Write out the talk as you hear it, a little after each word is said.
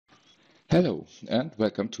Hello and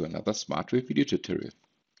welcome to another SmartRay video tutorial.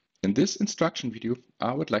 In this instruction video,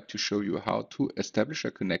 I would like to show you how to establish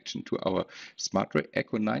a connection to our SmartRay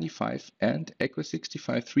ECCO 95 and ECCO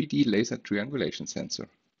 65 3D laser triangulation sensor.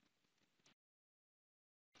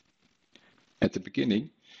 At the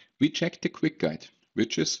beginning, we check the quick guide,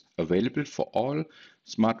 which is available for all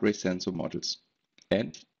SmartRay sensor models,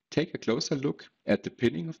 and take a closer look at the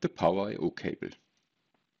pinning of the Power I/O cable.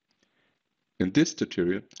 In this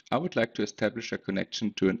tutorial, I would like to establish a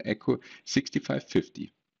connection to an ECCO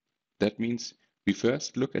 6550. That means we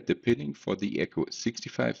first look at the pinning for the ECCO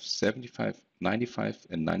 65, 75, 95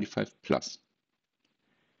 and 95 plus.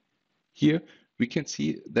 Here we can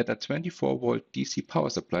see that a 24-volt DC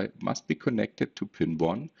power supply must be connected to pin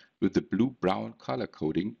 1 with the blue-brown color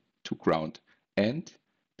coding to ground and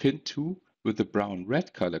pin 2 with the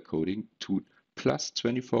brown-red color coding to plus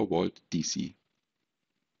 24-volt DC.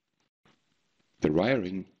 The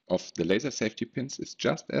wiring of the laser safety pins is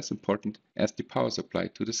just as important as the power supply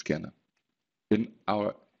to the scanner. In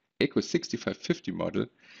our ECCO 6550 model,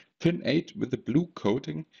 pin 8 with the blue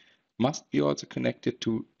coating must be also connected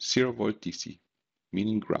to 0-volt DC,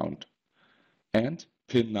 meaning ground. And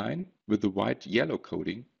pin 9 with the white-yellow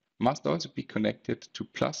coating must also be connected to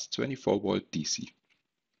plus 24-volt DC.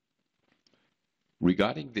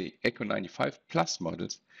 Regarding the ECCO 95 Plus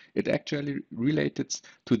models, it actually relates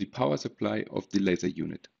to the power supply of the laser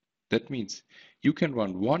unit. That means you can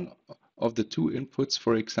run one of the two inputs,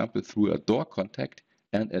 for example, through a door contact,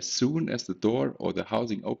 and as soon as the door or the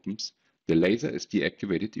housing opens, the laser is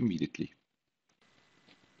deactivated immediately.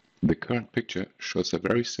 The current picture shows a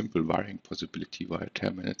very simple wiring possibility via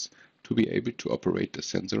terminals to be able to operate the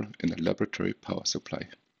sensor in a laboratory power supply.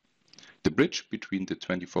 The bridge between the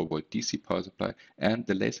 24-volt DC power supply and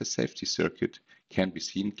the laser safety circuit can be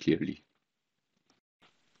seen clearly.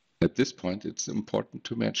 At this point, it's important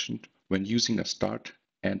to mention when using a start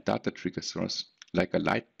and data trigger source, like a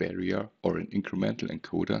light barrier or an incremental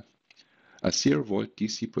encoder, a 0-volt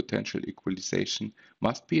DC potential equalization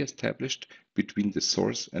must be established between the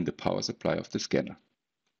source and the power supply of the scanner.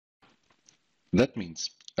 That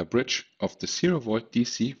means a bridge of the 0-volt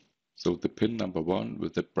DC, so the pin number 1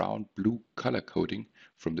 with the brown-blue color coding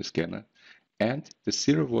from the scanner, and the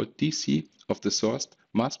 0-volt DC of the source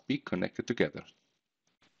must be connected together.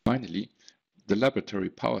 Finally, the laboratory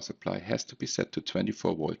power supply has to be set to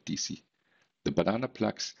 24-volt DC. The banana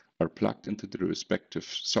plugs are plugged into the respective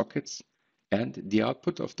sockets, and the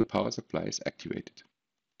output of the power supply is activated.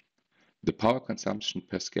 The power consumption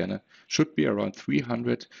per scanner should be around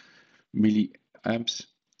 300 milliamps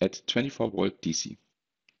at 24-volt DC.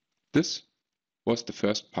 This was the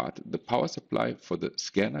first part. The power supply for the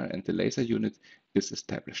scanner and the laser unit is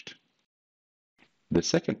established. The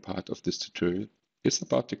second part of this tutorial is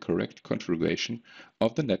about the correct configuration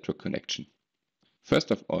of the network connection.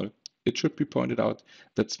 First of all, it should be pointed out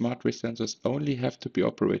that SmartRay sensors only have to be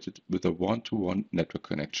operated with a one-to-one network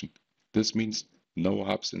connection. This means no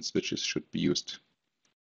hubs and switches should be used.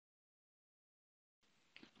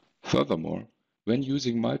 Furthermore, when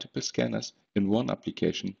using multiple scanners in one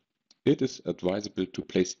application, it is advisable to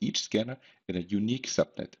place each scanner in a unique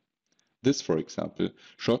subnet. This, for example,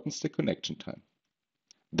 shortens the connection time.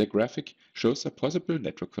 The graphic shows a possible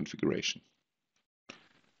network configuration.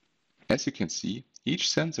 As you can see, each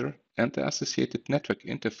sensor and the associated network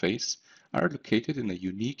interface are located in a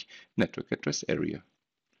unique network address area.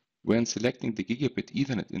 When selecting the Gigabit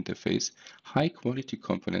Ethernet interface, high-quality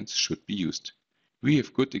components should be used. We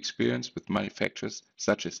have good experience with manufacturers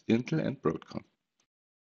such as Intel and Broadcom.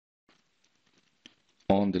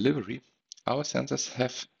 On delivery, our sensors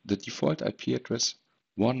have the default IP address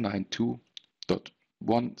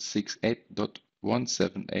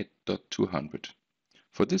 192.168.178.200.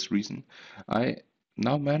 For this reason, I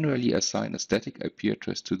now manually assign a static IP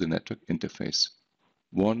address to the network interface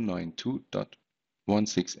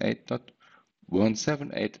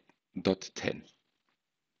 192.168.178.10.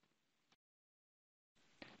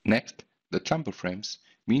 Next, the jumbo frames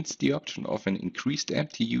means the option of an increased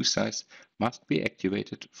MTU size must be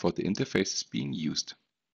activated for the interfaces being used.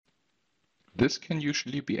 This can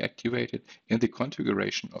usually be activated in the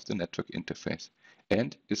configuration of the network interface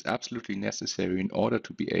and is absolutely necessary in order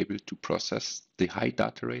to be able to process the high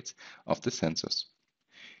data rates of the sensors.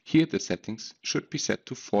 Here the settings should be set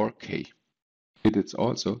to 4K. It is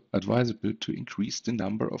also advisable to increase the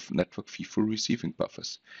number of network FIFO receiving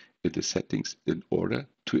buffers in the settings in order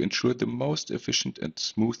to ensure the most efficient and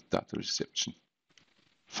smooth data reception.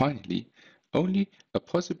 Finally, only a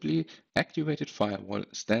possibly activated firewall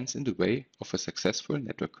stands in the way of a successful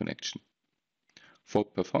network connection. For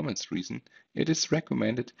performance reasons, it is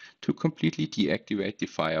recommended to completely deactivate the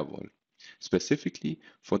firewall. specifically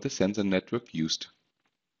for the sensor network used.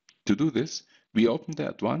 To do this, we open the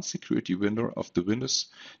Advanced Security window of the Windows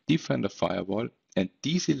Defender firewall and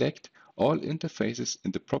deselect all interfaces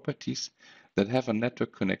in the properties that have a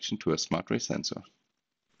network connection to a SmartRay sensor.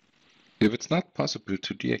 If it's not possible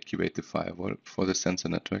to deactivate the firewall for the sensor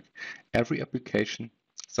network, every application,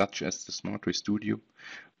 such as the SmartRay Studio,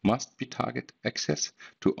 must be target access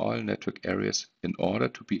to all network areas in order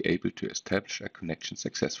to be able to establish a connection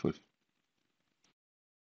successfully.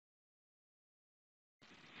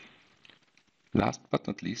 Last but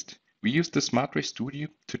not least, we use the SmartRay Studio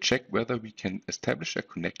to check whether we can establish a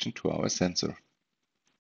connection to our sensor.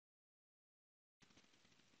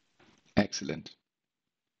 Excellent.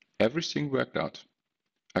 Everything worked out.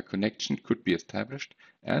 A connection could be established,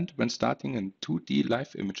 and when starting a 2D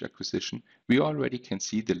live image acquisition, we already can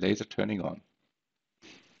see the laser turning on.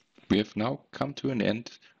 We have now come to an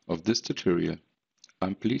end of this tutorial.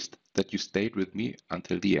 I'm pleased that you stayed with me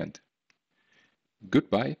until the end.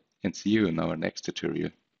 Goodbye and see you in our next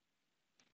tutorial.